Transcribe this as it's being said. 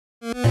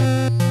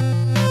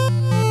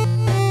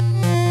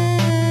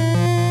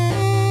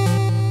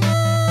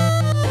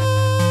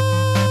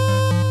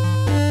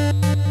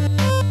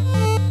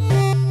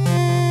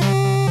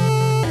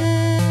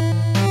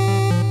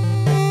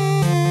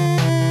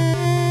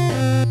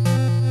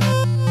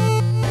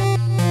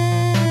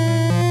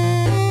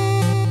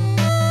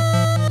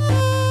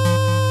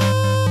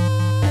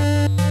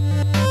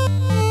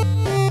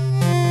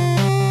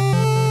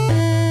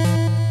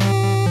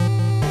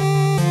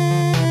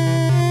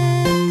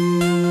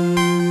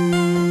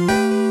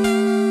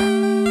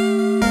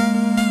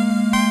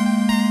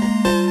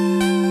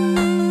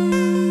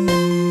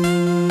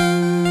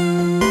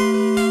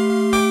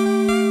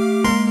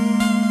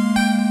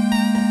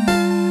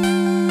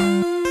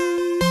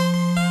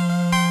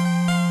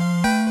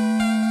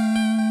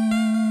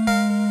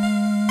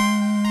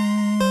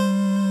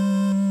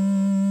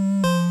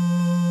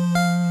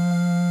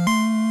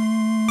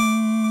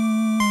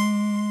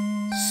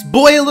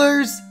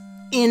Spoilers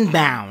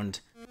inbound.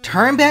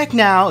 Turn back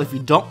now if you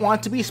don't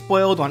want to be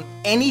spoiled on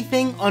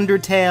anything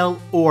Undertale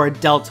or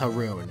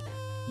Deltarune.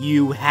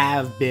 You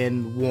have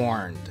been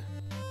warned.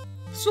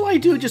 So I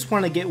do just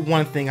want to get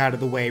one thing out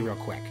of the way real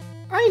quick.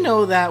 I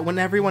know that when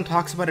everyone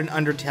talks about an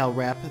Undertale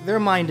rep, their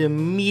mind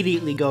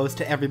immediately goes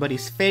to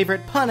everybody's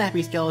favorite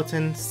pun-happy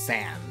skeleton,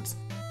 Sans.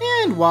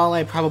 And while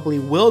I probably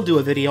will do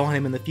a video on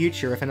him in the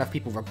future if enough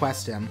people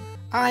request him,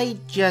 I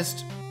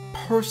just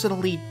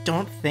personally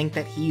don't think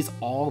that he's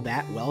all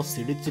that well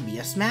suited to be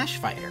a Smash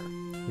fighter.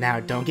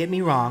 Now, don't get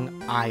me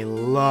wrong, I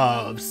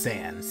love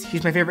Sans.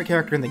 He's my favorite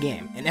character in the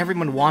game, and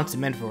everyone wants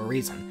him in for a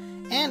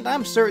reason. And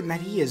I'm certain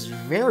that he is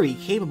very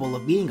capable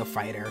of being a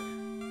fighter,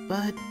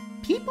 but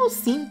people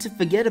seem to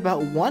forget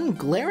about one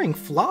glaring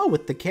flaw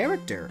with the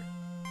character.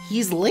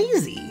 He's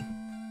lazy.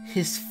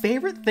 His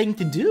favorite thing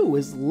to do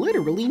is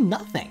literally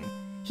nothing.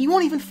 He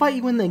won't even fight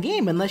you in the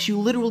game unless you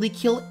literally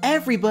kill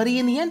everybody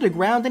in the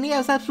underground and he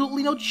has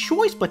absolutely no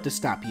choice but to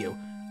stop you.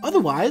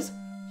 Otherwise,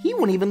 he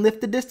won't even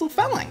lift the distal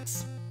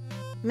phalanx.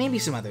 Maybe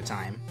some other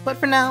time, but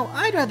for now,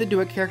 I'd rather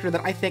do a character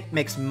that I think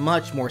makes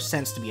much more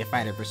sense to be a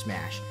fighter for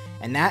Smash,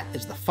 and that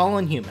is the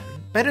Fallen Human,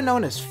 better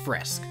known as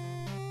Frisk.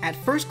 At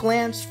first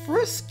glance,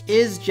 Frisk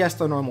is just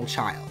a normal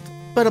child,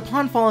 but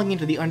upon falling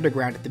into the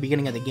underground at the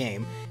beginning of the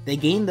game, they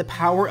gain the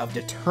power of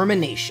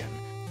determination,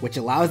 which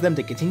allows them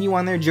to continue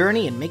on their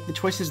journey and make the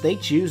choices they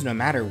choose no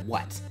matter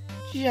what,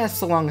 just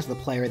so long as the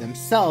player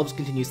themselves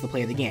continues to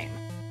play the game.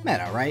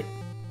 Meta, right?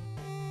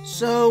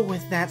 So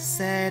with that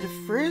said,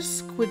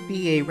 Frisk would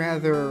be a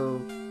rather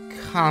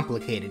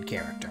complicated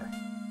character.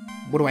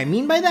 What do I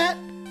mean by that?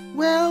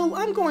 Well,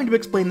 I'm going to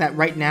explain that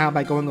right now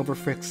by going over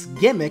Frisk's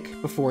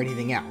gimmick before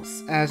anything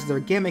else, as their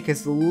gimmick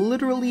is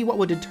literally what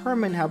would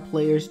determine how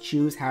players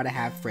choose how to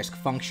have Frisk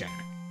function.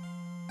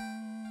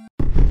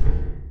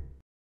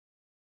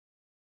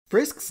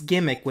 Frisk's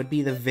gimmick would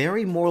be the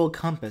very moral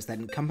compass that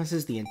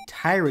encompasses the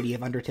entirety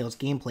of Undertale's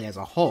gameplay as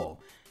a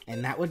whole,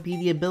 and that would be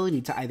the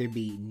ability to either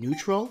be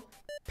neutral,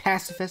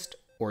 pacifist,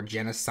 or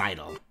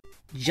genocidal.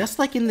 Just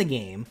like in the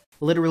game,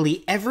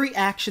 literally every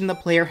action the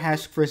player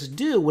has Frisk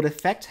do would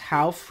affect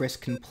how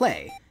Frisk can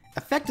play,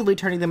 effectively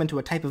turning them into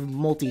a type of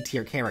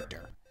multi-tier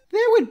character.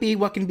 There would be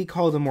what can be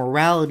called a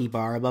morality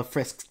bar above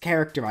Frisk's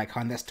character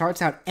icon that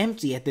starts out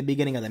empty at the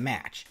beginning of the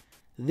match.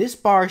 This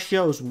bar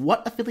shows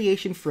what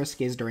affiliation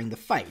Frisk is during the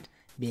fight,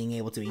 being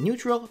able to be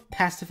neutral,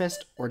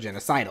 pacifist, or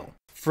genocidal.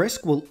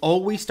 Frisk will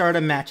always start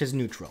a match as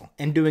neutral,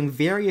 and doing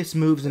various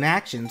moves and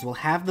actions will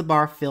have the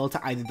bar fill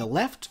to either the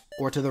left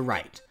or to the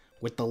right,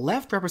 with the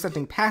left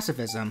representing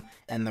pacifism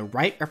and the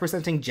right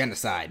representing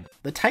genocide.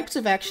 The types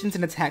of actions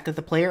and attack that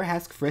the player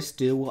has Frisk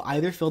do will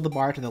either fill the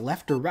bar to the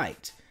left or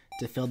right.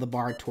 To fill the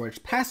bar towards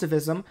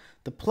pacifism,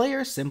 the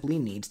player simply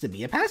needs to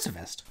be a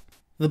pacifist.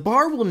 The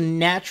bar will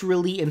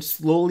naturally and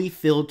slowly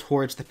fill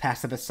towards the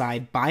pacifist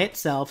side by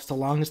itself so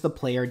long as the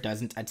player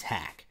doesn't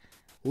attack.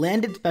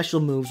 Landed special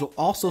moves will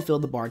also fill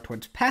the bar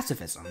towards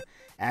pacifism,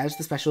 as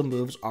the special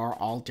moves are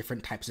all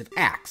different types of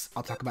acts.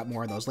 I'll talk about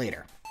more of those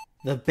later.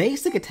 The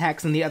basic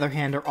attacks, on the other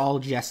hand, are all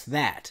just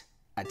that,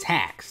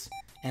 attacks,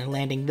 and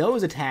landing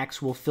those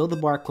attacks will fill the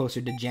bar closer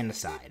to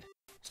genocide.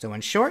 So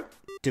in short,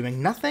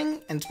 doing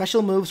nothing and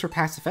special moves for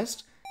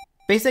pacifist,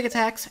 basic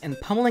attacks and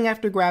pummeling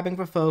after grabbing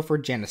for foe for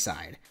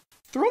genocide.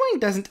 Throwing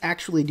doesn't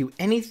actually do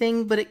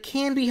anything, but it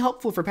can be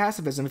helpful for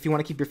pacifism if you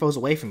want to keep your foes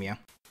away from you.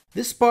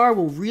 This bar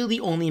will really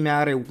only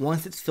matter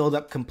once it's filled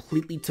up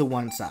completely to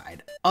one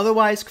side.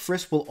 Otherwise,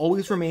 Frisk will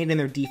always remain in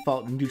their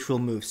default neutral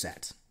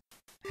moveset.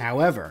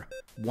 However,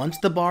 once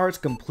the bar is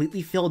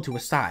completely filled to a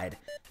side,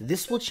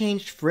 this will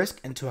change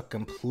Frisk into a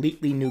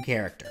completely new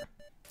character.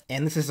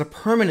 And this is a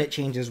permanent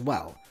change as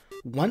well.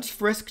 Once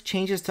Frisk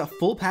changes to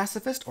full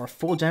pacifist or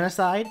full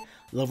genocide,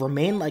 they'll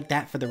remain like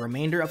that for the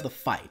remainder of the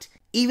fight,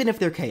 even if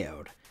they're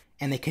KO'd,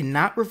 and they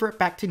cannot revert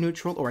back to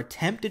neutral or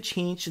attempt to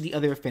change to the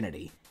other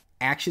affinity.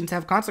 Actions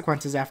have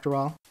consequences after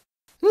all.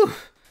 Whew,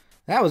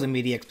 that was a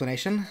meaty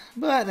explanation,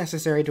 but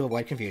necessary to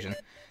avoid confusion.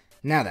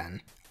 Now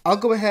then, I'll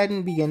go ahead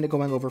and begin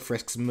going over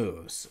Frisk's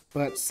moves,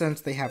 but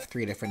since they have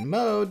 3 different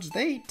modes,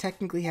 they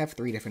technically have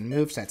 3 different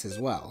movesets as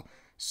well.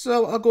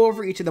 So I'll go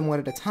over each of them one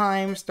at a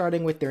time,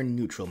 starting with their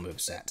neutral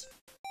moveset.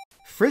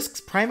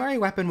 Frisk's primary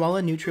weapon while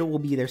in neutral will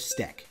be their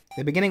stick,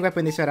 the beginning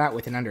weapon they start out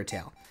with in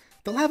Undertale.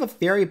 They'll have a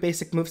very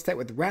basic moveset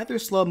with rather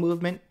slow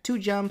movement, 2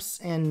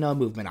 jumps, and no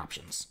movement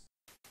options.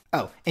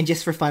 Oh, and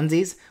just for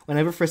funsies,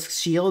 whenever Frisk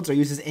shields or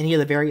uses any of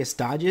the various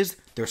dodges,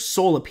 their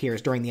soul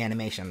appears during the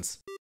animations.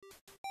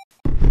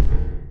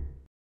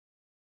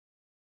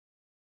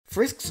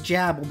 Frisk's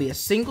jab will be a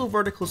single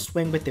vertical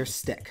swing with their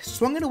stick,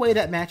 swung in a way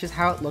that matches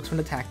how it looks when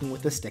attacking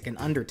with the stick in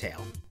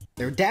Undertale.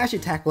 Their dash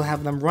attack will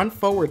have them run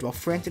forwards while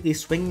frantically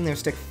swinging their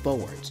stick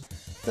forwards.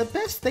 The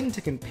best thing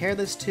to compare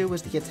this to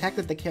is the attack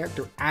that the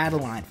character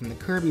Adeline from the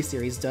Kirby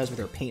series does with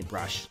her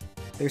paintbrush.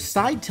 Their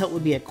side tilt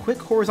would be a quick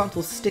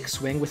horizontal stick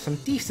swing with some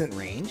decent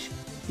range.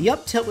 The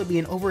up tilt would be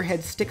an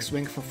overhead stick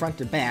swing from front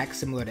to back,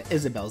 similar to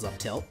Isabelle's up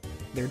tilt.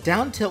 Their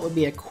down tilt would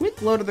be a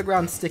quick low to the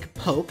ground stick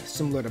poke,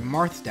 similar to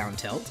Marth's down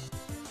tilt.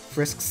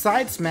 Frisk's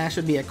Side Smash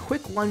would be a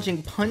quick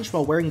lunging punch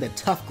while wearing the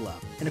Tough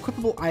Glove, an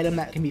equipable item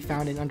that can be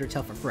found in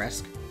Undertale for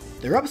Frisk.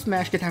 Their Up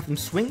Smash could have them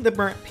swing the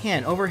burnt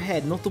pan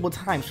overhead multiple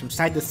times from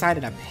side to side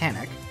in a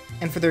panic.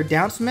 And for their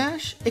Down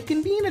Smash, it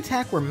can be an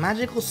attack where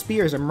magical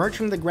spears emerge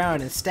from the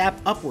ground and stab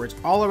upwards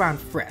all around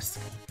Frisk.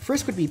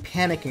 Frisk would be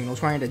panicking while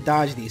trying to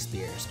dodge these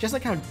spears, just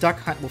like how Duck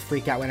Hunt will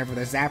freak out whenever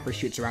the Zapper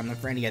shoots around them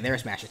for any of their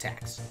Smash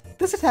attacks.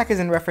 This attack is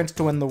in reference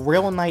to when the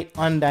Real Knight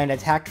Undyne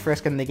attacked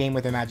Frisk in the game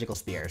with their magical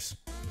spears.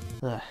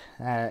 Ugh,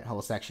 that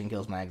whole section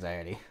kills my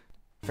anxiety.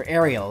 For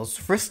aerials,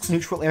 Frisk's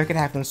neutral air could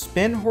have them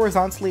spin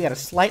horizontally at a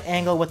slight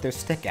angle with their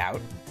stick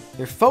out.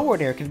 Their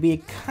forward air could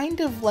be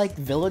kind of like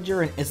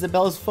Villager and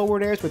Isabelle's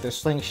forward airs with their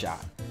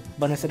slingshot,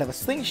 but instead of a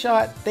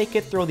slingshot, they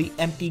could throw the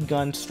empty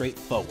gun straight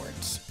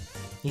forwards.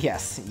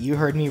 Yes, you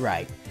heard me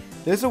right.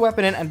 There's a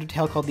weapon in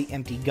Undertale called the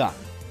empty gun.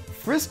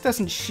 Frisk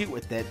doesn't shoot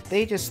with it,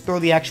 they just throw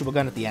the actual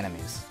gun at the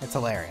enemies. It's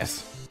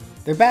hilarious.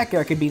 Their back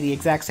air could be the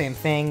exact same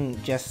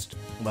thing, just,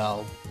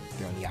 well,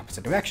 they're in the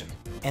opposite direction.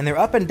 And their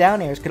up and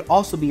down airs could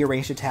also be a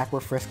ranged attack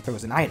where Frisk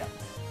throws an item,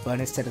 but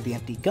instead of the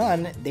empty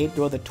gun, they'd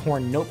throw the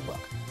torn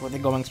notebook, where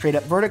they're going straight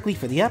up vertically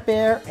for the up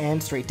air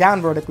and straight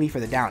down vertically for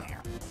the down air.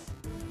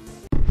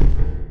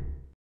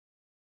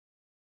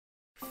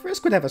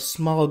 Frisk would have a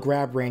small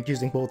grab range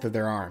using both of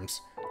their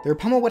arms. Their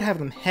pummel would have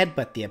them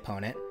headbutt the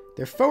opponent,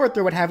 their forward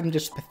throw would have them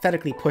just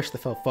pathetically push the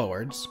foe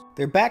forwards,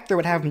 their back throw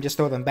would have them just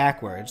throw them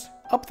backwards,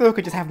 up throw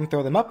could just have them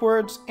throw them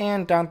upwards,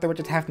 and down throw would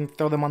just have them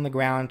throw them on the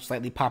ground,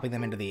 slightly popping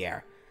them into the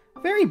air.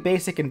 Very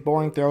basic and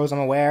boring throws, I'm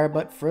aware,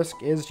 but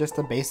Frisk is just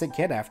a basic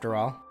kid after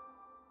all.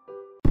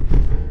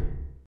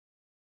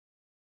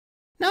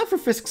 Now for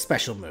Frisk's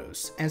special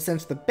moves, and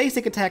since the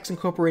basic attacks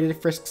incorporated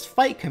Frisk's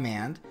fight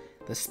command,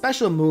 the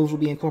special moves will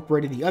be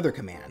incorporated in the other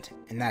command,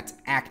 and that's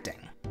acting.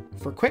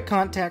 For quick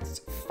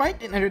context,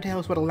 fight in Undertale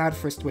is what allowed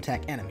Frisk to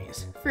attack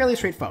enemies, fairly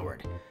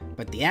straightforward,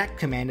 but the act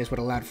command is what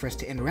allowed Frisk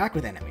to interact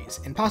with enemies,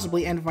 and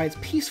possibly end fights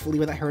peacefully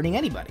without hurting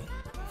anybody.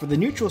 For the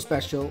neutral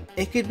special,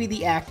 it could be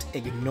the act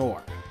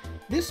Ignore.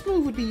 This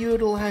move would be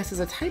utilized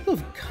as a type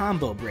of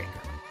combo breaker.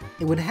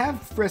 It would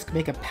have Frisk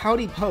make a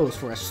pouty pose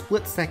for a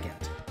split second.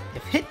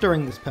 If hit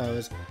during this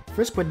pose,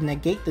 Frisk would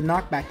negate the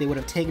knockback they would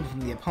have taken from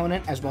the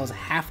opponent as well as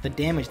half the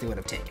damage they would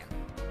have taken.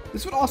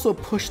 This would also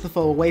push the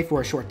foe away for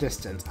a short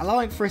distance,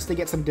 allowing Frisk to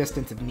get some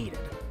distance if needed.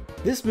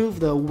 This move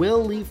though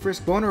will leave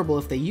Frisk vulnerable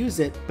if they use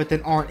it, but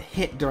then aren't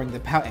hit during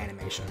the pout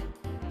animation.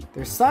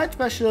 Their side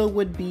special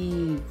would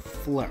be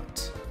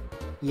Flirt.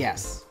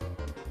 Yes,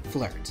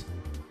 Flirt.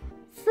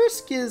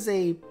 Frisk is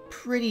a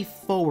pretty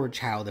forward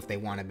child if they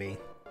want to be.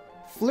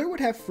 Flirt would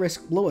have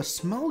Frisk blow a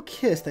small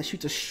kiss that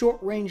shoots a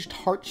short-ranged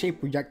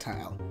heart-shaped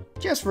projectile.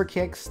 Just for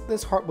kicks,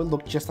 this heart would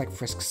look just like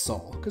Frisk's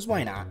soul, cause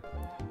why not?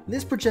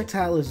 This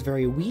projectile is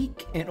very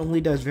weak and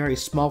only does very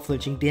small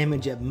flinching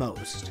damage at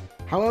most.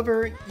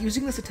 However,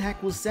 using this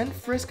attack will send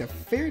Frisk a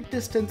fair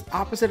distance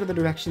opposite of the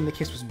direction the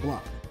kiss was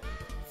blown.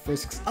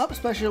 Frisk's up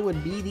special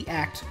would be the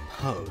act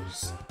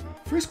Pose.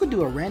 Frisk would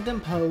do a random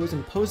pose,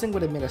 and posing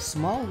would emit a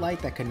small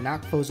light that could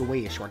knock foes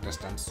away a short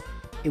distance.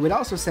 It would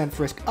also send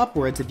Frisk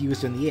upwards if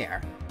used in the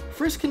air.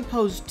 Frisk can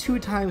pose 2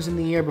 times in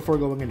the air before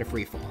going into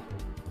freefall.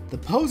 The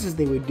poses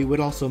they would do would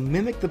also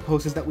mimic the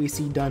poses that we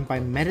see done by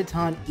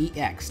Mettaton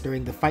EX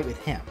during the fight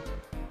with him,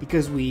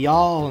 because we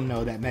all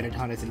know that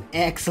Mettaton is an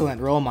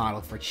excellent role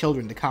model for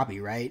children to copy,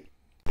 right?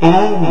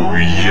 Oh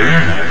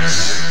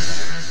yes!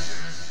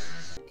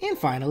 And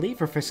finally,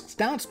 for Frisk's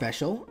down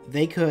special,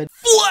 they could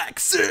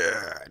flex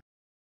it!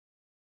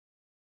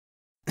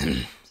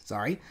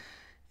 Sorry.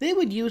 They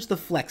would use the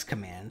flex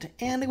command,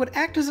 and it would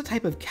act as a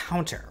type of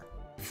counter.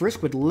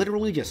 Frisk would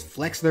literally just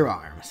flex their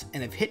arms,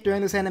 and if hit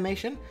during this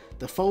animation,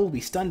 the foe will be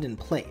stunned in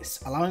place,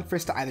 allowing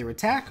Frisk to either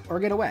attack or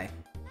get away.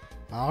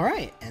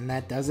 Alright, and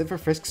that does it for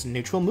Frisk's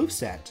neutral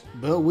moveset.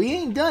 But we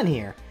ain't done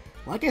here.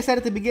 Like I said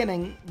at the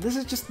beginning, this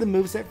is just the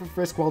moveset for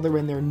Frisk while they're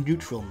in their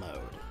neutral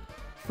mode.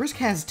 Frisk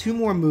has 2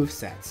 more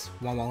movesets,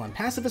 one while in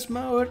Pacifist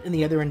mode and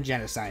the other in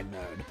Genocide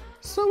mode.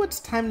 So it's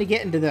time to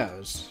get into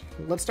those.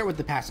 Let's start with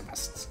the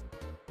Pacifists.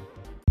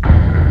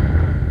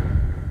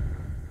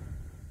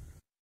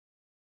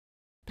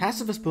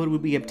 Pacifist mode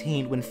would be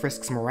obtained when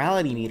Frisk's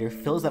morality meter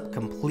fills up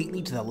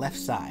completely to the left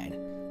side.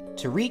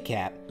 To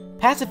recap,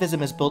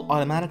 pacifism is built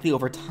automatically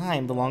over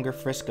time the longer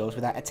Frisk goes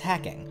without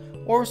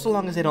attacking, or so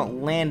long as they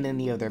don't land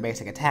any of their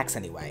basic attacks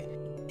anyway.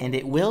 And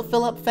it will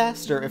fill up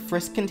faster if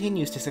Frisk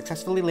continues to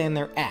successfully land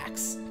their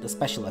axe, the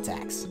special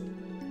attacks.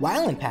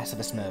 While in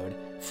pacifist mode,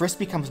 Frisk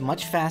becomes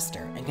much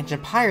faster and can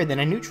jump higher than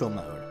in neutral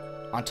mode.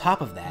 On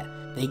top of that,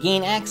 they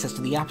gain access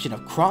to the option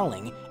of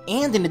crawling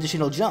and an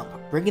additional jump,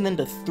 bringing them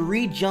to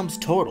 3 jumps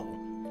total.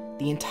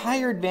 The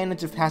entire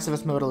advantage of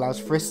pacifist mode allows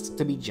Frisk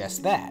to be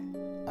just that,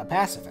 a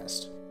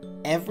pacifist.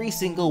 Every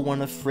single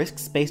one of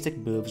Frisk's basic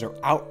moves are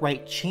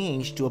outright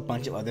changed to a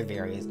bunch of other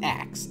various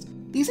acts.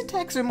 These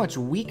attacks are much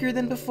weaker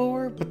than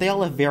before, but they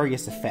all have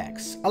various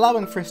effects,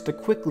 allowing Frisk to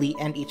quickly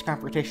end each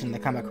confrontation they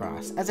come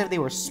across, as if they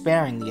were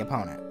sparing the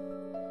opponent.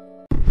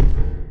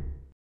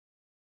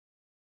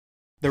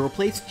 The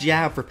replaced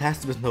jab for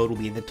pacifist mode will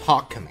be the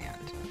talk command.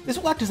 This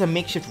will act as a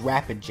makeshift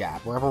rapid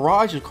jab, where a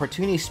barrage of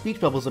cartoony speech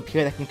bubbles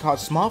appear that can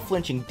cause small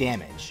flinching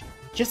damage.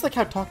 Just like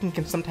how talking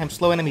can sometimes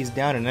slow enemies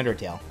down in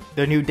Undertale.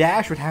 Their new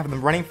dash would have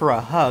them running for a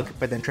hug,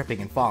 but then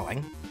tripping and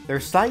falling. Their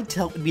side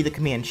tilt would be the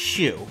command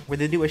shoo, where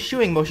they do a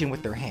shooing motion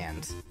with their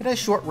hands. It has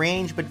short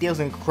range, but deals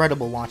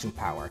incredible launching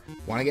power.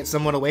 Want to get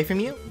someone away from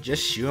you?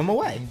 Just shoo him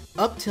away.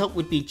 Up tilt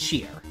would be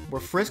cheer,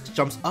 where Frisk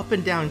jumps up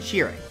and down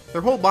cheering.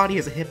 Their whole body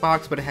is a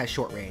hitbox, but it has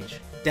short range.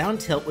 Down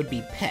tilt would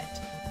be pet.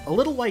 A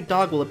little white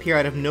dog will appear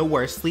out of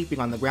nowhere sleeping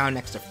on the ground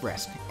next to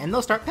Frisk, and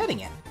they'll start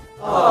petting it.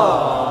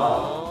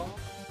 Aww.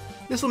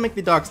 This will make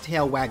the dog's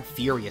tail wag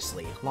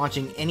furiously,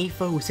 launching any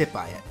foe who's hit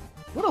by it.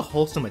 What a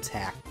wholesome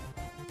attack.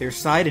 Their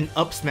side and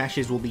up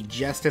smashes will be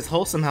just as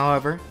wholesome,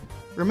 however.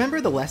 Remember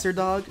the lesser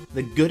dog,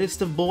 the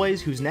goodest of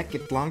boys whose neck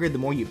gets longer the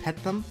more you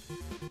pet them?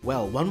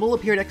 Well, one will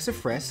appear next to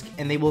Frisk,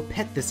 and they will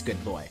pet this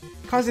good boy,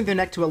 causing their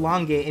neck to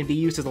elongate and be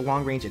used as a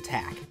long-range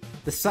attack.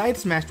 The side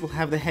smash will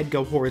have the head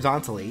go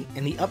horizontally,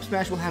 and the up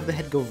smash will have the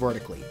head go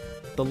vertically.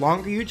 The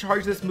longer you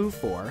charge this move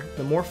for,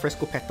 the more Frisk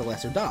will pet the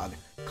lesser dog,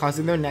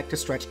 causing their neck to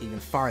stretch even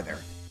farther.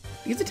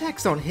 These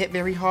attacks don't hit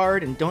very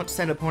hard and don't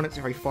send opponents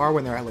very far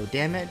when they're at low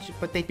damage,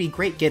 but they'd be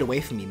great get away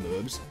from me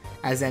moves.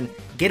 As in,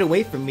 get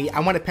away from me,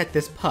 I want to pet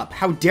this pup,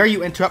 how dare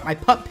you interrupt my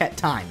pup pet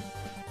time!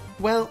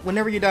 Well,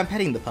 whenever you're done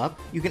petting the pup,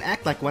 you can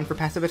act like one for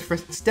Pacifist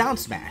Frisk's down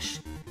smash.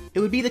 It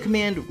would be the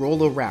command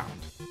roll around.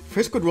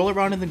 Frisk would roll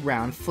around in the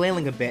ground,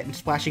 flailing a bit and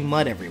splashing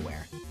mud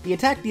everywhere. The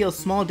attack deals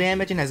small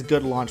damage and has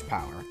good launch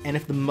power, and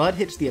if the mud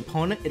hits the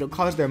opponent, it'll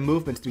cause their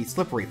movements to be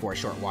slippery for a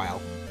short while.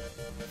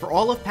 For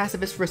all of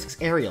Pacifist Frisk's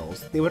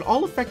aerials, they would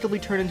all effectively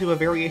turn into a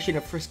variation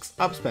of Frisk's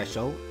up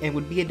special, and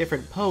would be a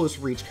different pose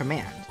for each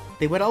command.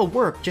 They would all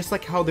work just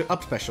like how their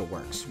up special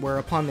works, where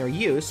upon their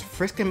use,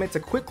 Frisk emits a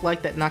quick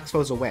light that knocks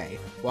foes away,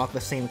 while at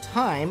the same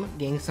time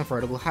gaining some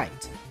vertical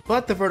height.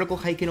 But the vertical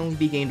height can only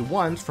be gained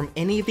once from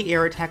any of the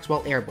air attacks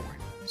while airborne,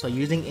 so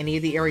using any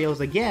of the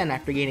aerials again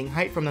after gaining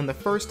height from them the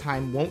first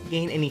time won't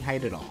gain any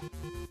height at all.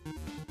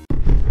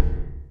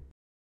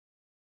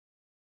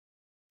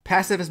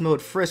 Pacifist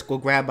mode Frisk will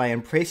grab by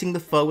embracing the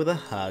foe with a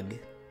hug.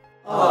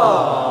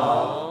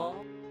 Aww.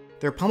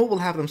 Their pummel will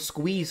have them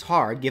squeeze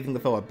hard, giving the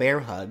foe a bear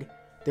hug.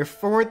 Their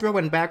forward throw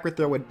and backward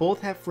throw would both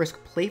have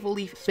Frisk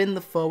playfully spin the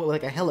foe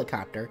like a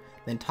helicopter,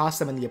 then toss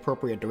them in the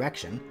appropriate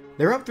direction.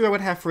 Their up throw would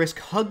have Frisk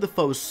hug the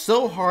foe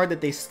so hard that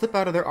they slip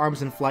out of their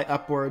arms and fly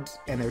upwards,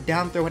 and their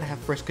down throw would have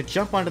Frisk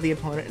jump onto the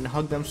opponent and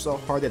hug them so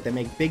hard that they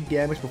make big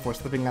damage before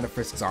slipping out of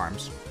Frisk's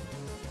arms.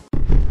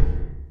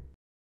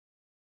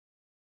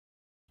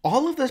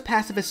 All of those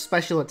Pacifist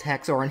special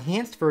attacks are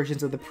enhanced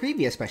versions of the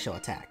previous special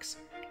attacks.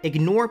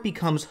 Ignore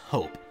becomes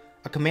Hope,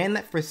 a command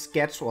that Frisk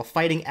gets while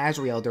fighting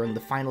Azrael during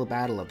the final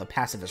battle of the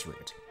Pacifist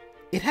route.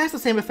 It has the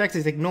same effects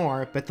as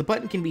Ignore, but the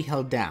button can be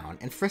held down,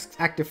 and Frisk's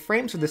active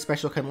frames for this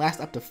special can last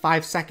up to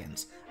 5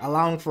 seconds,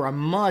 allowing for a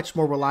much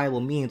more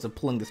reliable means of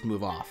pulling this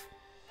move off.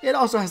 It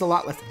also has a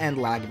lot less end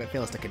lag if it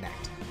fails to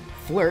connect.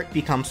 Flirt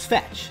becomes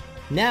Fetch.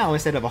 Now,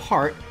 instead of a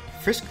heart,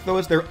 Frisk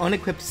throws their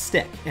unequipped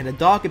stick, and a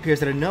dog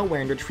appears out of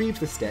nowhere and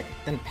retrieves the stick,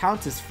 then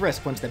pounces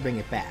Frisk once they bring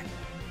it back.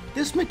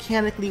 This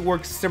mechanically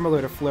works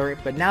similar to Flirt,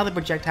 but now the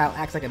projectile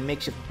acts like a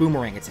makeshift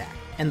boomerang attack,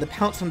 and the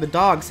pounce from the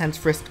dog sends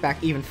Frisk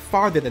back even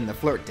farther than the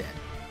Flirt did.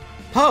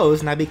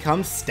 Pose now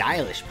becomes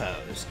Stylish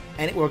Pose,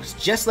 and it works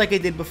just like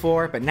it did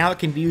before, but now it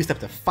can be used up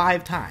to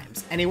 5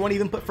 times, and it won't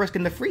even put Frisk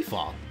into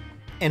freefall.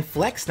 And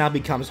Flex now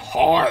becomes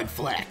Hard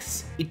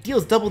Flex. It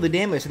deals double the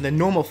damage than the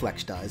normal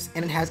Flex does,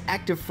 and it has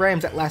active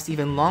frames that last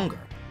even longer.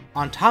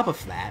 On top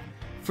of that,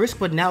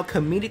 Frisk would now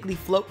comedically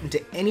float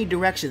into any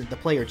direction that the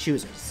player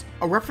chooses.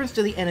 A reference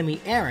to the enemy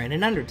Aaron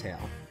in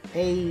Undertale,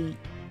 a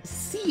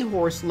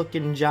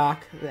seahorse-looking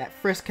jock that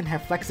Frisk can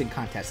have flexing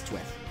contests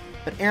with.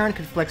 But Aaron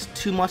can flex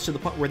too much to the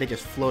point where they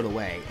just float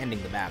away,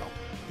 ending the battle.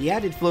 The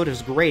added float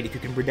is great if you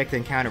can predict the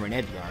encounter in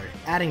Edgeguard,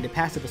 adding to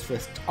Pacifist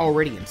Frisk's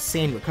already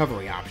insane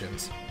recovery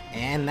options.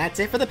 And that's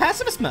it for the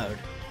Pacifist mode!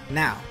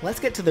 Now, let's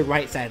get to the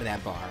right side of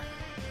that bar.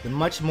 The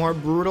much more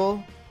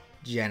brutal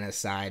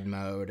Genocide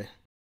mode.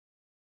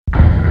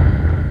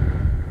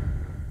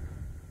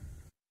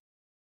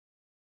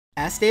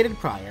 As stated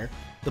prior,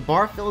 the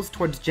bar fills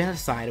towards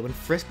Genocide when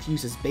Frisk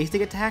uses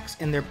basic attacks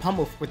and their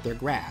pummel with their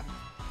grab.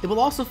 It will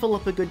also fill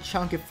up a good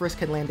chunk if Frisk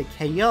can land a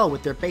KO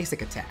with their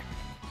basic attack.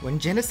 When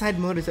Genocide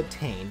mode is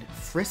obtained,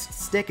 Frisk's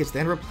stick is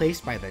then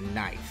replaced by the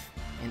knife,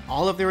 and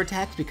all of their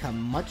attacks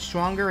become much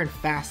stronger and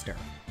faster,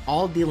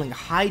 all dealing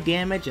high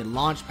damage and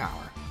launch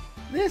power.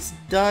 This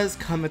does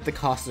come at the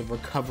cost of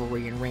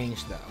recovery and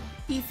range though,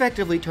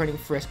 effectively turning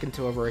Frisk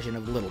into a version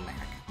of Little Mac.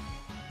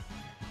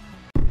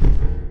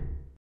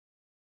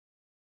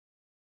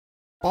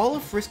 All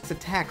of Frisk's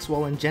attacks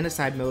while in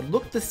Genocide mode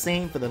look the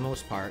same for the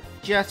most part,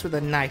 just with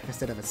a knife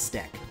instead of a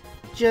stick.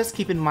 Just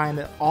keep in mind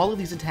that all of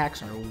these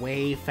attacks are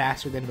way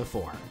faster than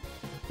before.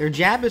 Their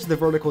jab is the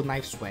vertical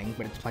knife swing,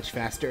 but it's much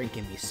faster and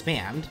can be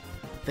spammed.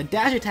 The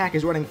dash attack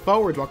is running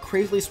forwards while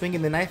crazily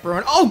swinging the knife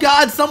around. Oh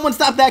god, someone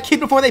stop that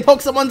kid before they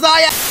poke someone's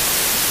eye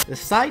out! The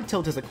side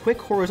tilt is a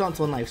quick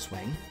horizontal knife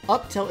swing,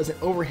 up tilt is an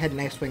overhead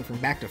knife swing from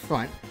back to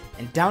front,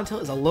 and down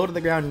tilt is a low to the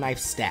ground knife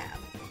stab.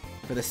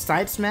 For the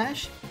side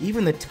smash,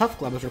 even the tough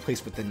glove is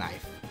replaced with the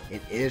knife.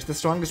 It is the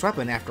strongest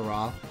weapon after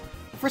all.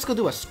 Frisk will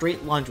do a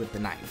straight lunge with the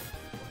knife.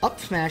 Up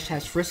smash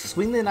has Frisk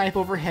swing the knife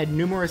overhead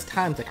numerous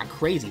times like a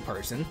crazy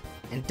person,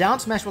 and down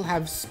smash will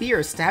have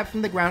spears stabbed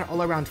from the ground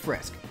all around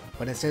Frisk,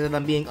 but instead of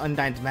them being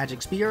Undyne's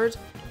magic spears,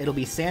 it'll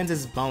be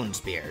Sans' bone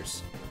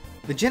spears.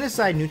 The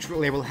Genocide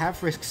neutral air will have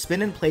Frisk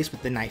spin in place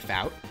with the knife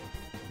out.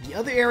 The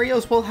other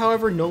aerials will,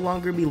 however, no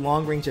longer be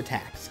long-range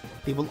attacks.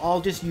 They will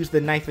all just use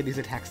the knife for these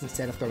attacks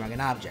instead of throwing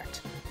an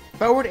object.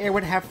 Forward air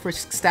would have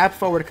Frisk stab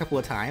forward a couple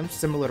of times,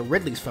 similar to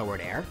Ridley's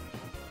forward air.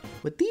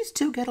 Would these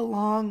two get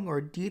along, or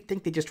do you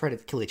think they just try to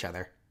kill each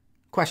other?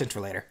 Questions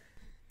for later.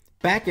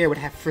 Back air would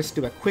have Frisk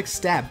do a quick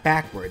stab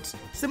backwards,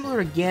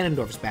 similar to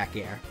Ganondorf's back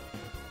air.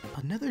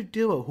 Another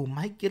duo who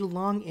might get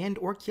along and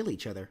or kill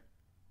each other.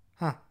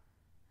 Huh.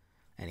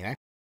 Anyway,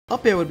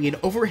 up air would be an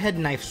overhead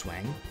knife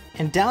swing,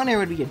 and down air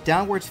would be a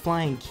downwards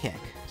flying kick,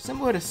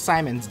 similar to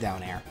Simon's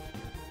down air.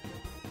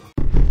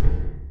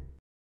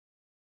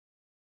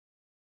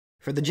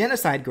 For the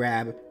Genocide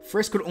grab,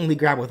 Frisk would only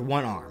grab with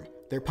one arm.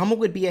 Their pummel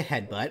would be a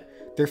headbutt,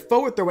 their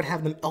forward throw would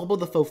have them elbow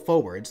the foe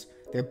forwards,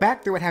 their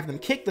back throw would have them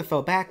kick the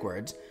foe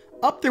backwards,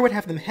 up throw would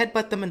have them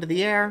headbutt them into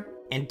the air,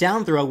 and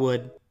down throw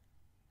would...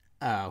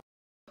 oh.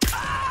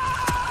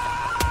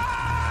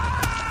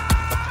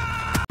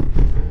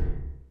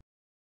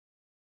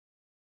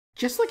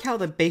 Just like how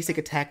the basic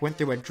attack went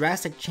through a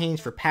drastic change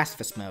for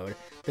Pacifist mode,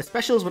 the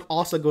specials would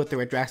also go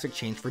through a drastic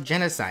change for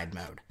Genocide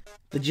mode.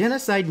 The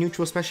Genocide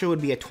neutral special would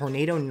be a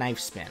Tornado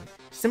Knife Spin,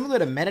 similar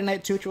to Meta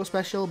Knight's neutral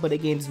special, but it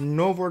gains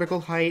no vertical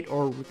height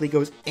or really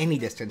goes any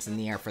distance in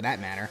the air for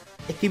that matter.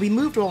 It can be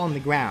moved while on the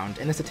ground,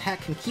 and this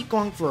attack can keep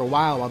going for a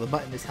while the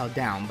button is held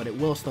down, but it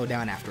will slow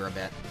down after a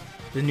bit.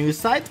 The new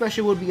side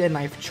special would be a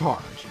Knife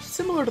Charge,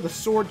 similar to the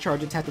Sword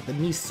Charge attack that the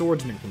Mii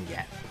Swordsman can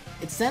get.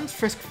 It sends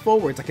Frisk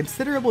forwards a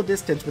considerable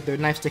distance with their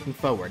knife sticking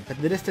forward,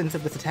 but the distance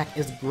of this attack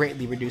is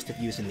greatly reduced if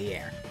used in the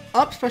air.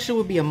 Up special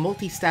would be a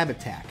multi-stab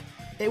attack.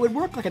 It would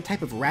work like a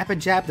type of rapid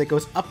jab that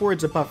goes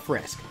upwards above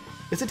Frisk.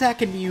 This attack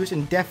can be used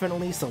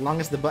indefinitely so long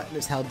as the button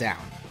is held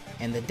down.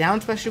 And the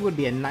down special would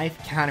be a knife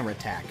counter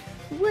attack,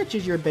 which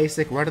is your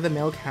basic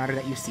run-of-the-mill counter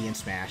that you see in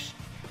Smash.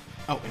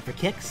 Oh, and for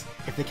kicks,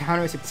 if the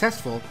counter is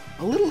successful,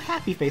 a little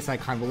happy face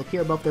icon will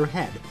appear above their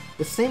head,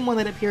 the same one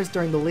that appears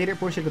during the later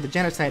portion of the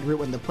Genocide route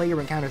when the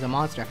player encounters a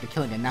monster after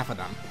killing enough of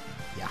them.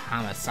 You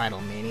homicidal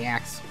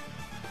maniacs.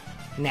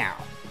 Now,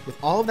 with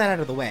all of that out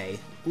of the way,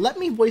 let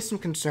me voice some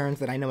concerns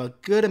that I know a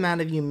good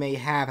amount of you may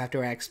have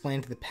after I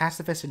explain the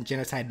Pacifist and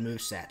Genocide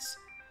movesets.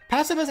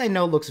 Pacifist I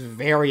know looks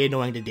very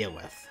annoying to deal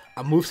with.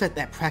 A moveset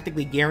that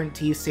practically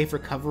guarantees safe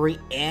recovery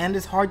and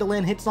is hard to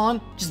land hits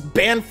on? Just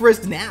ban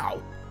Frisk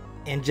now!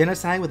 And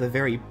Genocide with a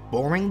very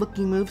boring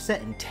looking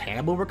moveset and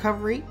terrible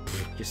recovery?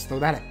 Just throw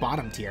that at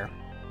bottom tier.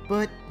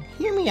 But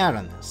hear me out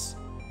on this.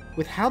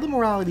 With how the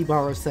morality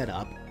bar is set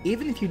up,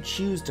 even if you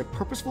choose to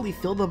purposefully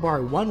fill the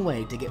bar one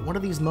way to get one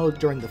of these modes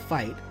during the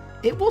fight,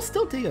 it will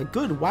still take a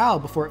good while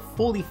before it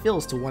fully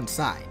fills to one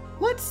side.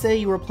 Let's say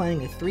you were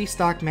playing a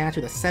 3-stock match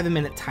with a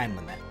 7-minute time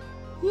limit.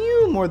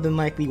 You more than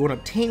likely won't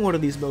obtain one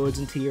of these modes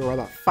until you're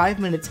about 5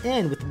 minutes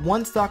in with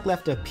 1 stock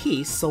left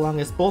apiece so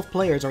long as both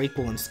players are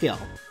equal in skill.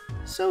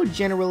 So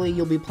generally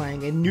you'll be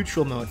playing a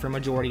neutral mode for a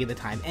majority of the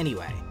time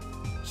anyway.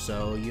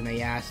 So you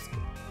may ask,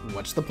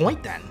 what's the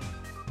point then?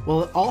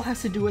 Well, it all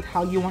has to do with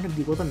how you want to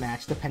deal with a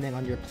match depending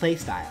on your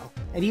playstyle,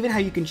 and even how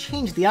you can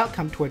change the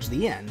outcome towards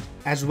the end,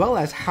 as well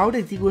as how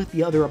to deal with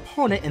the other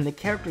opponent and the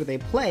character they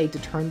play to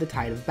turn the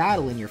tide of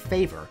battle in your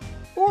favor,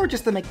 or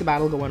just to make the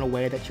battle go in a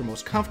way that you're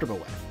most comfortable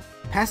with.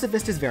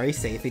 Pacifist is very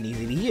safe and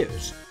easy to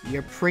use.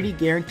 You're pretty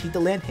guaranteed to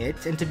land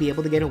hits and to be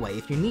able to get away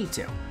if you need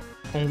to.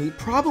 Only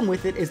problem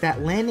with it is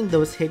that landing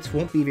those hits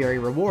won't be very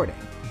rewarding,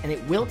 and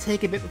it will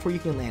take a bit before you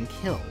can land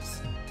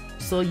kills.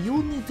 So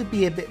you'll need to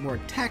be a bit more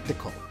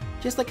tactical,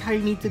 just like how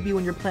you need to be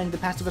when you're playing the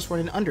Pacifist run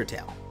in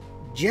Undertale.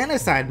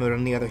 Genocide mode,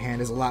 on the other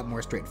hand, is a lot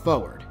more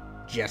straightforward.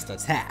 Just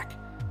attack.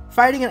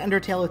 Fighting in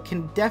Undertale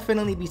can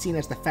definitely be seen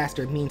as the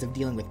faster means of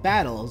dealing with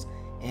battles,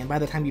 and by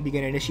the time you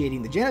begin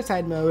initiating the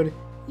Genocide mode,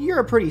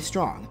 you're pretty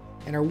strong,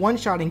 and are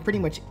one-shotting pretty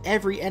much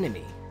every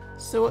enemy,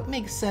 so it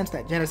makes sense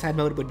that Genocide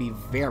mode would be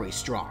very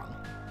strong.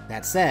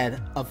 That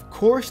said, of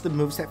course the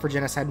moveset for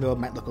Genocide mode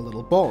might look a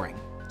little boring,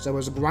 so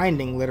is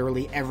grinding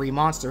literally every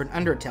monster in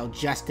Undertale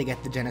just to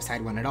get the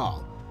Genocide run at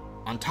all.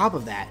 On top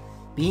of that,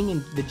 being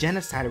in the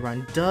Genocide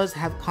run does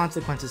have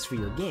consequences for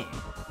your game,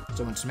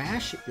 so in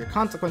Smash, your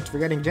consequence for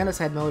getting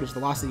Genocide mode is the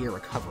loss of your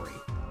recovery.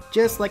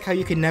 Just like how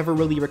you can never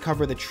really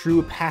recover the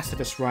true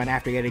Pacifist run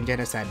after getting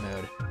Genocide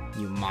mode,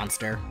 you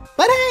monster.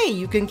 But hey,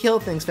 you can kill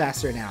things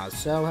faster now,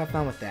 so have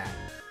fun with that.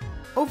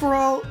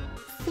 Overall,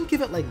 think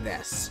of it like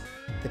this.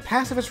 The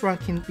Pacifist run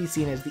can be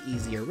seen as the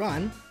easier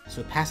run,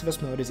 so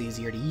Pacifist mode is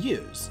easier to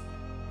use,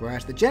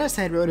 whereas the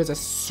Genocide mode is a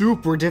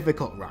super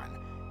difficult run,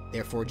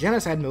 therefore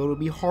Genocide mode will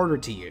be harder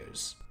to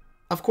use.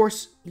 Of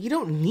course, you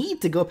don't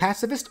need to go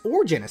Pacifist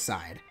or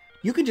Genocide.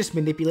 You can just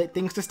manipulate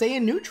things to stay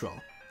in neutral,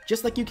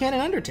 just like you can in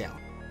Undertale.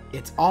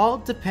 It's all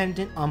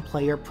dependent on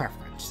player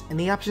preference, and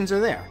the options are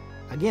there.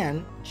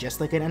 Again, just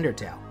like in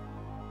Undertale.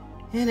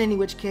 In any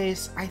which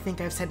case, I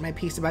think I've said my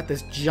piece about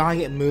this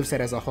giant moveset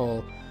as a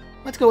whole.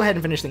 Let's go ahead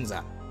and finish things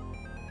up.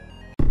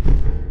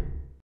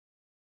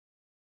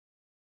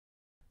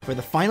 For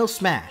the final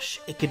smash,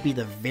 it could be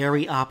the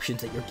very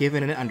options that you're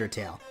given in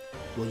Undertale.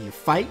 Will you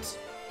fight,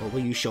 or will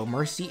you show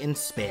mercy and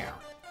spare?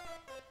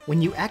 When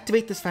you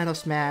activate this final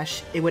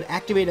smash, it would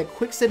activate a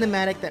quick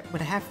cinematic that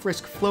would have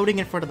Frisk floating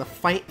in front of the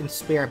fight and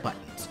spare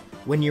buttons.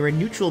 When you're in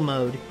neutral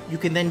mode, you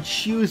can then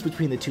choose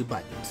between the two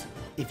buttons.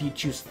 If you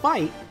choose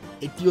fight,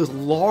 it deals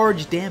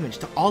large damage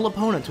to all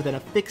opponents within a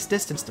fixed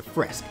distance to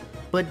Frisk,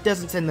 but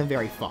doesn't send them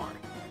very far.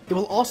 It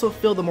will also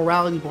fill the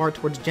morality bar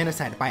towards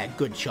Genocide by a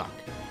good chunk.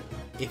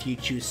 If you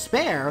choose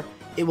spare,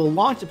 it will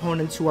launch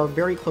opponents who are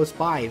very close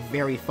by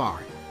very far,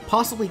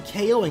 possibly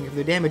KOing if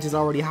their damage is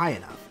already high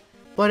enough,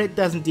 but it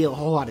doesn't deal a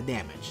whole lot of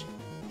damage.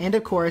 And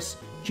of course,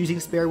 choosing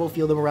spare will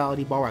fill the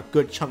morality bar a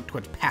good chunk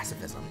towards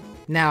pacifism.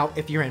 Now,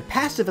 if you're in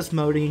pacifist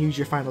mode and you use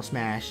your final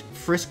smash,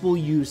 Frisk will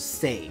use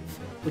save,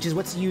 which is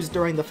what's used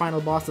during the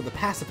final boss of the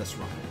pacifist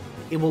run.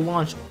 It will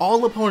launch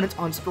all opponents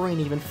on screen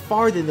even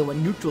farther than what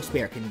neutral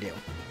spare can do,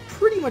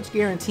 pretty much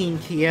guaranteeing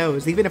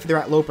KOs even if they're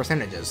at low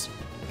percentages.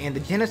 And the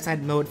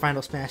Genocide mode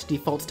final smash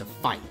defaults to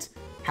fight,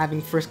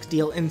 having Frisk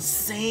deal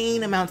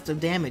insane amounts of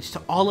damage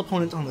to all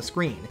opponents on the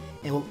screen,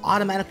 and will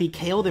automatically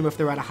KO them if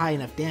they're at a high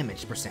enough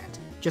damage percent,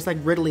 just like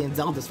Ridley and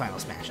Zelda's final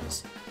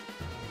smashes.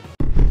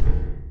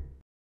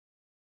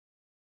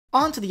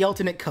 On to the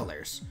alternate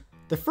colors.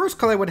 The first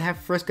color would have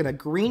Frisk in a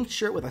green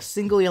shirt with a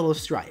single yellow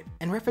stripe,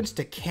 in reference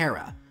to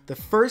Kara, the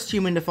first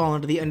human to fall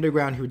into the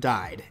underground who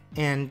died,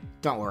 and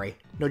don't worry,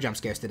 no jump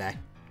scares today.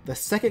 The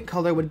second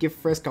color would give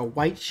Frisk a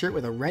white shirt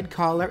with a red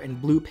collar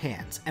and blue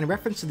pants, in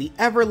reference to the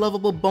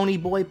ever-lovable bony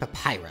boy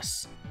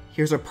Papyrus.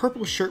 Here's a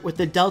purple shirt with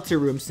the Delta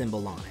Room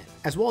symbol on it,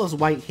 as well as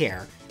white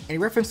hair, in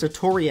reference to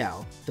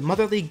Toriel, the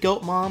motherly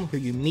goat mom who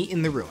you meet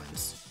in the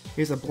ruins.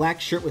 Here's a black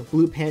shirt with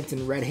blue pants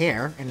and red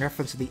hair, in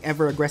reference to the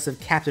ever-aggressive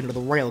captain of the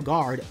Royal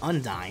Guard,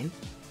 Undyne.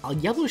 A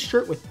yellow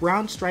shirt with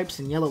brown stripes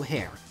and yellow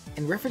hair,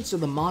 in reference to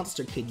the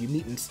monster kid you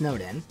meet in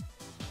Snowden.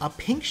 A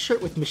pink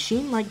shirt with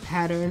machine-like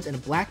patterns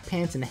and black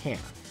pants and hair,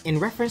 in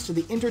reference to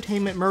the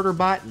entertainment murder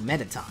bot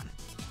Mettaton.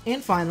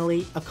 And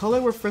finally, a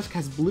color where Frisk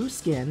has blue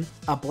skin,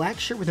 a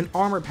black shirt with an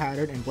armor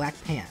pattern, and black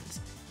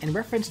pants, in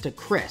reference to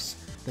Chris,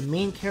 the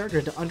main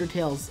character to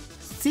Undertale's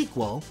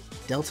sequel,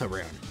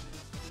 Deltarune.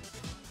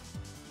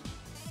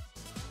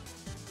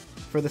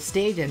 For the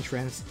stage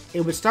entrance,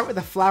 it would start with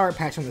a flower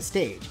patch on the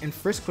stage, and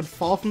Frisk would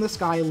fall from the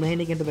sky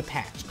landing into the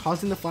patch,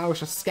 causing the flowers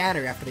to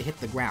scatter after they hit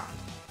the ground.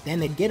 Then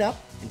they'd get up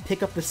and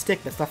pick up the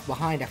stick that's left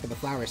behind after the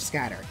flowers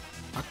scatter.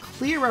 A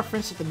clear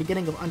reference to the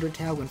beginning of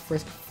Undertale when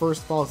Frisk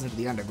first falls into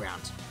the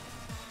underground.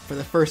 For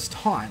the first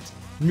taunt,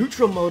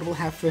 neutral mode will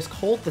have Frisk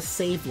hold the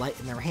save light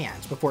in their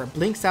hands before it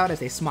blinks out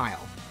as they smile.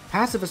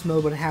 Pacifist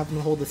mode would have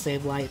them hold the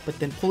save light, but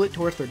then pull it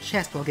towards their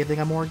chest while giving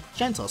a more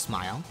gentle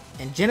smile.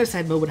 And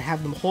Genocide mode would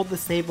have them hold the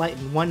save light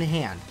in one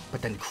hand,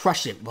 but then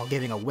crush it while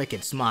giving a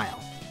wicked smile.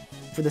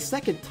 For the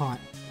second taunt,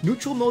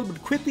 neutral mode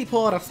would quickly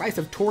pull out a slice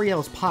of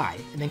Toriel's pie,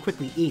 and then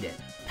quickly eat it.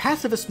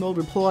 Pacifist mode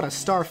would pull out a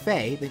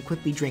Starfey, then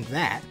quickly drink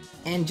that.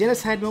 And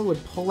Genocide mode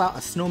would pull out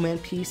a snowman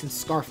piece and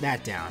scarf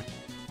that down.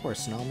 Poor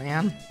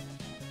snowman.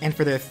 And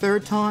for their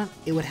third taunt,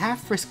 it would have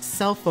Frisk's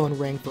cell phone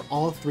ring for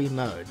all three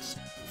modes.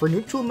 For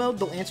neutral mode,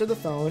 they'll answer the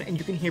phone, and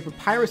you can hear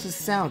Papyrus'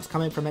 sounds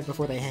coming from it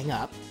before they hang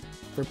up.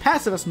 For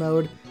pacifist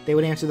mode, they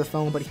would answer the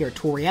phone but hear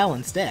Toriel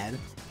instead.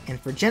 And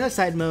for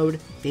Genocide mode,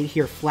 they'd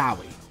hear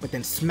Flowey, but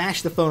then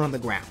smash the phone on the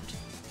ground.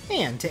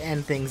 And to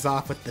end things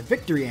off with the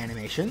victory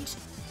animations,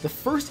 the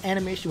first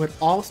animation would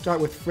all start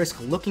with Frisk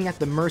looking at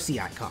the Mercy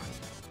icon.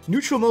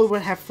 Neutral mode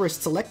would have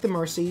Frisk select the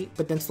Mercy,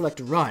 but then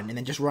select Run, and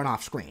then just run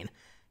off screen.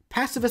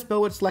 Pacifist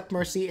mode would select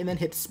Mercy and then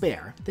hit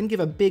Spare, then give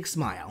a big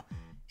smile.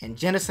 And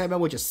Genocide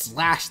mode would just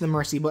slash the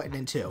Mercy button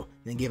in two,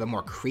 then give a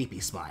more creepy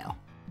smile.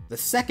 The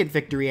second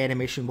victory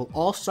animation will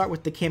all start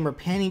with the camera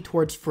panning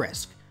towards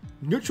Frisk.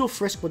 Neutral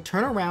Frisk would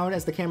turn around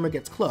as the camera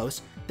gets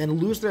close, then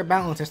lose their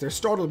balance as they're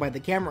startled by the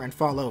camera and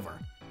fall over.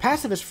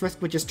 Pacifist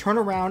Frisk would just turn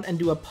around and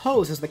do a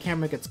pose as the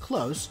camera gets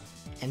close,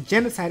 and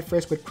Genocide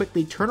Frisk would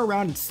quickly turn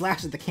around and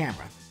slash at the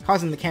camera,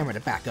 causing the camera to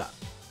back up.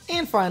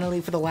 And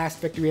finally, for the last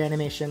victory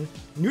animation,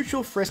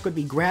 neutral Frisk would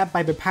be grabbed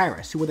by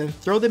Papyrus, who would then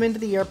throw them into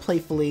the air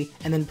playfully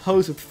and then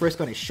pose with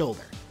Frisk on his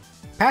shoulder.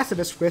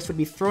 Pacifist Frisk would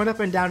be thrown up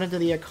and down into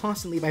the air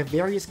constantly by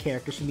various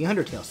characters from the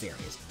Undertale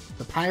series.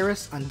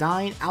 Papyrus,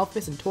 Undyne,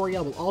 Alphys, and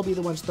Toriel will all be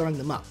the ones throwing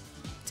them up.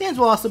 Sans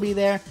will also be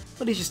there,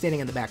 but he's just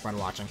standing in the background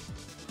watching.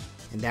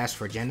 And as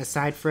for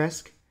Genocide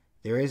Frisk,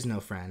 there is no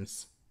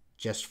friends.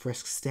 Just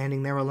Frisk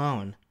standing there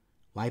alone,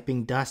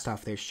 wiping dust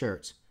off their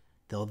shirts.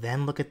 They'll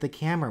then look at the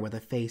camera with a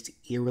face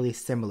eerily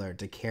similar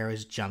to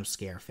Kara's jump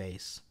scare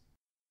face.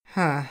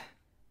 Huh,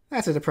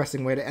 that's a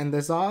depressing way to end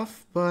this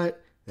off,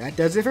 but that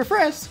does it for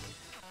Frisk.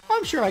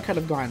 I'm sure I could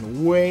have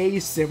gone way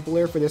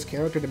simpler for this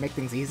character to make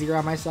things easier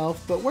on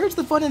myself, but where's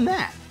the fun in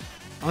that?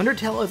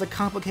 Undertale is a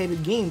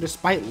complicated game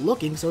despite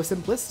looking so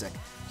simplistic,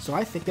 so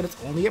I think that it's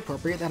only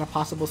appropriate that a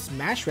possible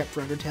Smash rep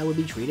for Undertale would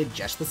be treated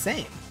just the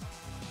same.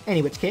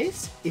 In which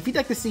case, if you'd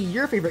like to see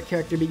your favorite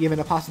character be given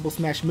a possible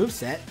Smash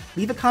moveset,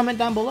 leave a comment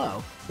down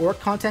below, or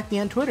contact me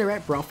on Twitter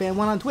at BroFan1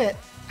 on Twit.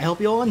 I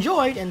hope you all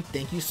enjoyed, and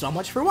thank you so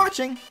much for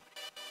watching!